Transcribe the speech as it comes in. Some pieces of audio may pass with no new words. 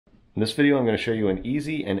In this video, I'm going to show you an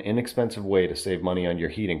easy and inexpensive way to save money on your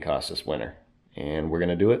heating costs this winter. And we're going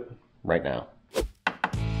to do it right now.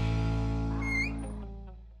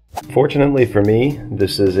 Fortunately for me,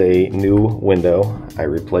 this is a new window. I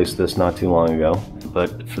replaced this not too long ago,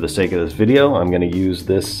 but for the sake of this video, I'm going to use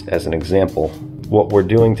this as an example. What we're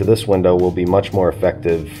doing to this window will be much more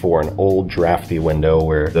effective for an old drafty window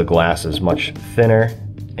where the glass is much thinner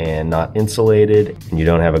and not insulated, and you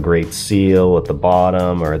don't have a great seal at the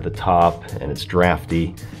bottom or at the top, and it's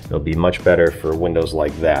drafty. It'll be much better for windows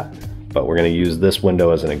like that. But we're going to use this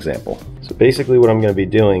window as an example. So basically what I'm going to be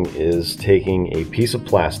doing is taking a piece of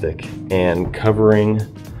plastic and covering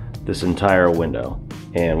this entire window.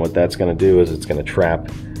 And what that's going to do is it's going to trap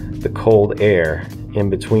the cold air in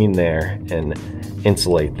between there and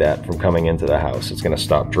insulate that from coming into the house. It's going to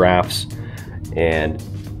stop drafts, and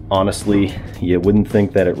honestly, you wouldn't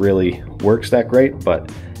think that it really works that great,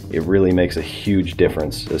 but it really makes a huge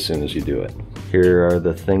difference as soon as you do it. Here are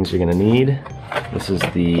the things you're going to need. This is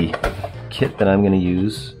the kit that I'm going to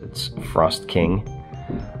use. It's Frost King.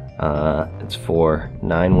 It's for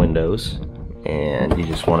 9 windows, and you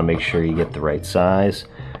just want to make sure you get the right size.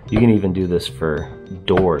 You can even do this for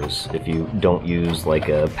doors. If you don't use like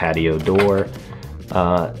a patio door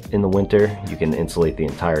in the winter, you can insulate the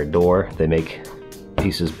entire door. They make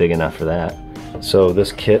pieces big enough for that. So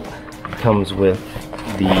this kit comes with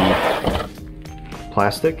the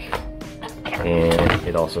plastic, and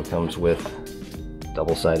it also comes with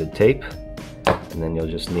double-sided tape, and then you'll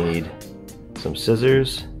just need some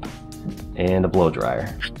scissors and a blow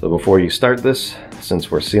dryer. So before you start this, since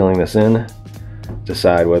we're sealing this in,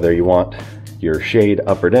 decide whether you want your shade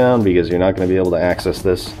up or down, because you're not going to be able to access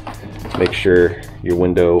this. Make sure your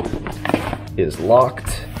window is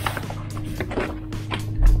locked.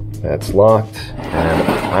 That's locked, and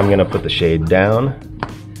I'm going to put the shade down,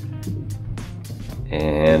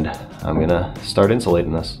 and I'm going to start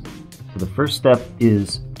insulating this. So the first step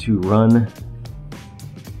is to run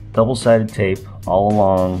double-sided tape all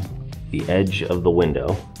along the edge of the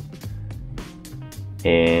window,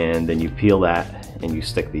 and then you peel that and you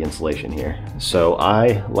stick the insulation here. So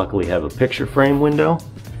I luckily have a picture frame window.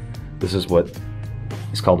 This is what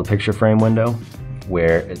is called a picture frame window,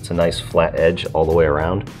 where it's a nice flat edge all the way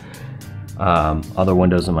around. Other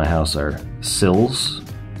windows in my house are sills.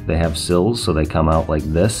 They have sills, so they come out like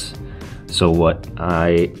this. So what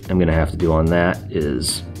I am gonna have to do on that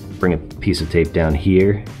is bring a piece of tape down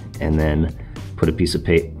here and then put a piece of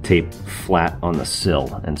tape flat on the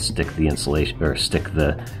sill and stick the insulation, or stick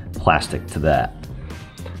the plastic to that.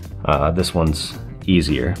 This one's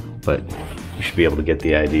easier, but you should be able to get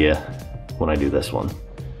the idea when I do this one.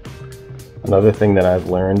 Another thing that I've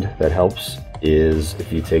learned that helps is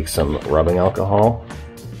if you take some rubbing alcohol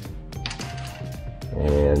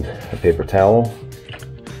and a paper towel,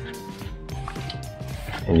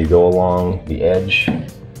 and you go along the edge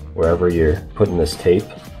wherever you're putting this tape,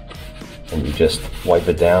 and you just wipe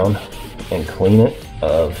it down and clean it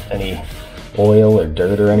of any oil or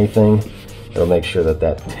dirt or anything. It'll make sure that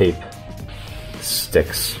that tape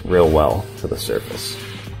sticks real well to the surface.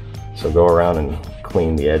 So go around and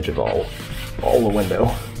clean the edge of all the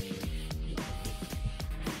window.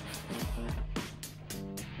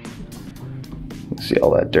 See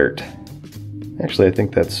all that dirt. Actually, I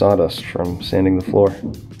think that's sawdust from sanding the floor.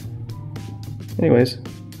 Anyways,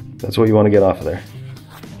 that's what you want to get off of there.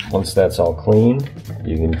 Once that's all clean,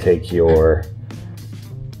 you can take your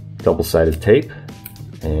double-sided tape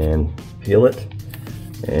and peel it,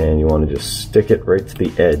 and you want to just stick it right to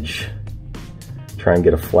the edge. Try and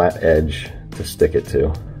get a flat edge to stick it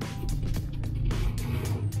to.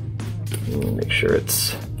 And make sure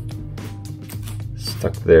it's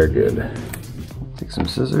stuck there good. Take some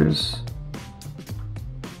scissors.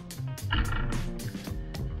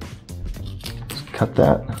 Just cut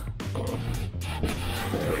that.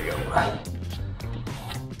 There we go.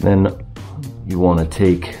 Then you want to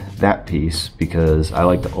take that piece, because I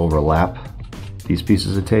like to overlap these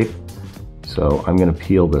pieces of tape. So I'm going to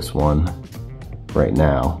peel this one right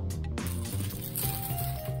now.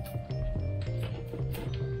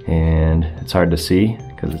 And it's hard to see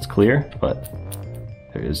because it's clear, but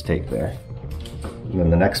there is tape there. And then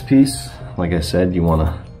the next piece, like I said, you want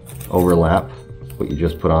to overlap what you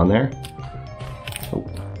just put on there. Oh.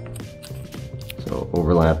 So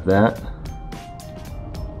overlap that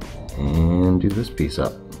and do this piece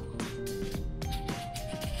up.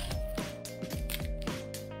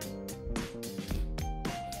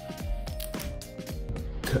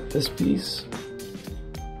 Cut this piece.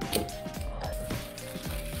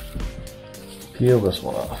 Peel this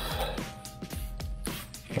one off.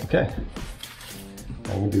 Okay.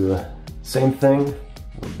 I'm gonna do the same thing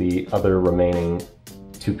with the other remaining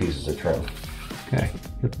 2 pieces of trim. Okay,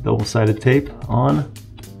 get the double-sided tape on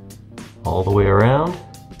all the way around.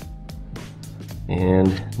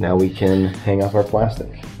 And now we can hang up our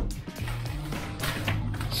plastic.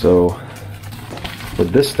 So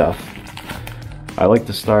with this stuff, I like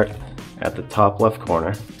to start at the top left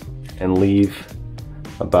corner and leave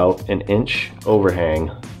about an inch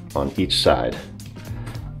overhang on each side.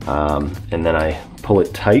 And then I pull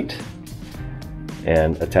it tight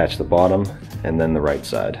and attach the bottom and then the right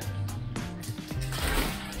side.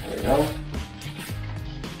 There we go.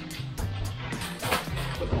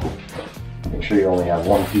 Make sure you only have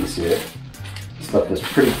one piece here. Stuff is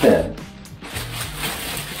pretty thin.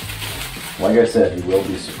 Like I said, you will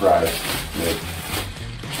be surprised with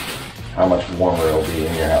how much warmer it'll be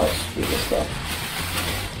in your house with this stuff.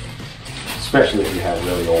 Especially if you have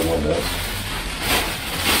really old windows.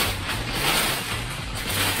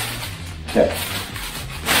 Okay.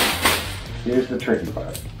 Here's the tricky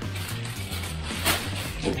part.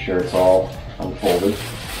 Make sure it's all unfolded.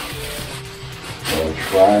 So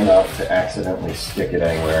try not to accidentally stick it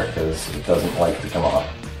anywhere because it doesn't like to come off.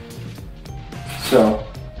 So,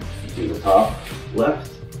 do the top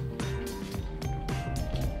left.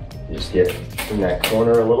 Just get in that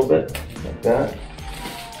corner a little bit, like that.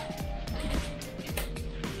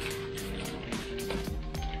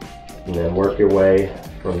 And then work your way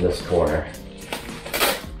from this corner.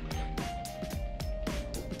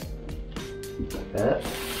 Like that.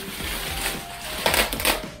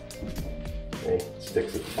 Okay, it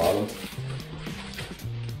sticks at the bottom.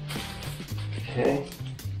 Okay.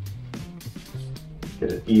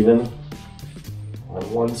 Get it even on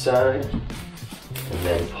one side, and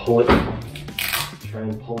then pull it, try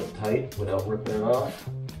and pull it tight without ripping it off.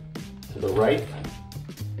 To the right,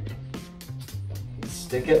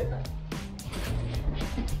 stick it.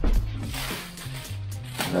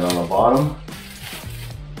 And then on the bottom,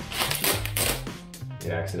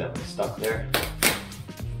 it accidentally stuck there.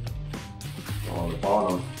 So on the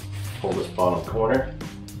bottom, pull this bottom corner.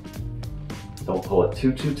 Don't pull it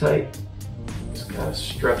too tight. Just kind of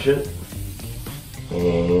stretch it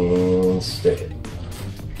and stick it.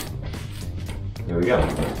 There we go.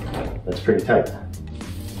 That's pretty tight.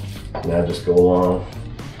 Now just go along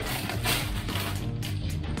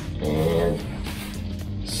and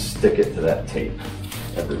stick it to that tape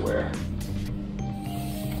everywhere.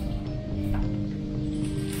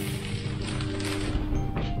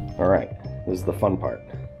 All right, this is the fun part.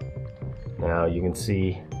 Now you can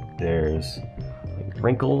see there's like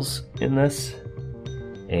wrinkles in this,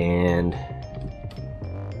 and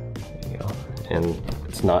there you go. And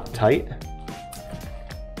it's not tight.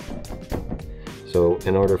 So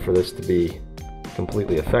in order for this to be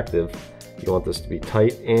completely effective, you want this to be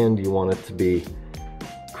tight and you want it to be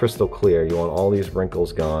crystal clear. You want all these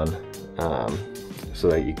wrinkles gone so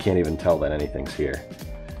that you can't even tell that anything's here.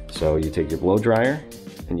 So you take your blow dryer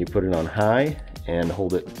and you put it on high and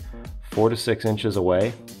hold it 4 to 6 inches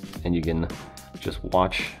away, and you can just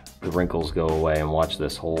watch the wrinkles go away and watch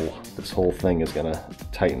this whole thing is gonna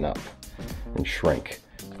tighten up and shrink.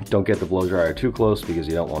 Don't get the blow dryer too close because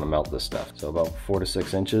you don't want to melt this stuff. So about 4 to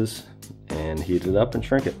 6 inches, and heat it up and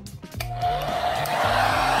shrink it.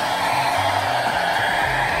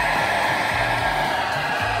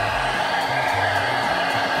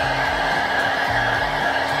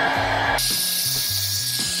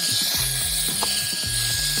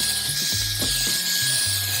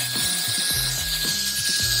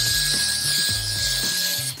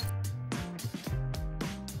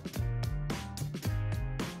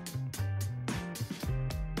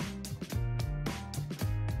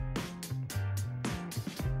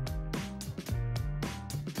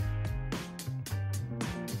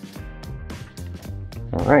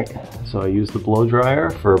 Alright, so I used the blow dryer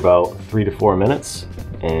for about 3 to 4 minutes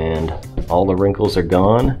and all the wrinkles are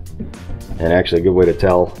gone. And actually a good way to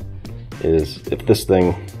tell is if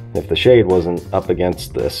the shade wasn't up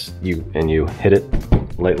against this and you hit it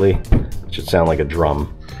lightly, it should sound like a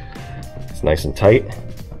drum. It's nice and tight.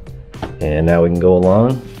 And now we can go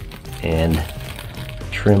along and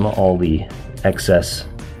trim all the excess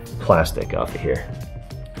plastic off of here.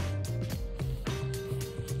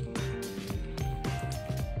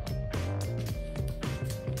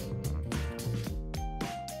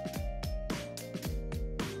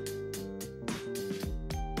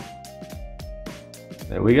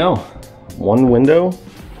 There we go. One window,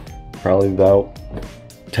 probably about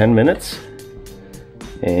 10 minutes.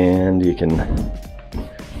 And you can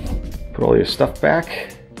put all your stuff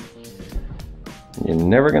back. You're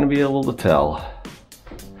never gonna be able to tell.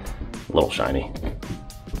 A little shiny.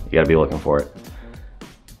 You gotta be looking for it.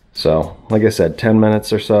 So like I said, 10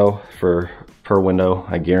 minutes or so per window.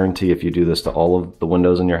 I guarantee if you do this to all of the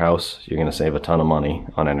windows in your house, you're gonna save a ton of money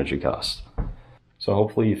on energy costs. So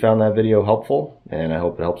hopefully you found that video helpful, and I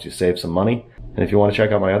hope it helps you save some money. And if you want to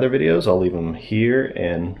check out my other videos, I'll leave them here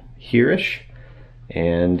and here-ish,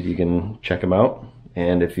 and you can check them out.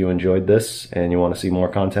 And if you enjoyed this and you want to see more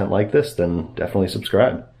content like this, then definitely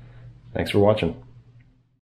subscribe. Thanks for watching.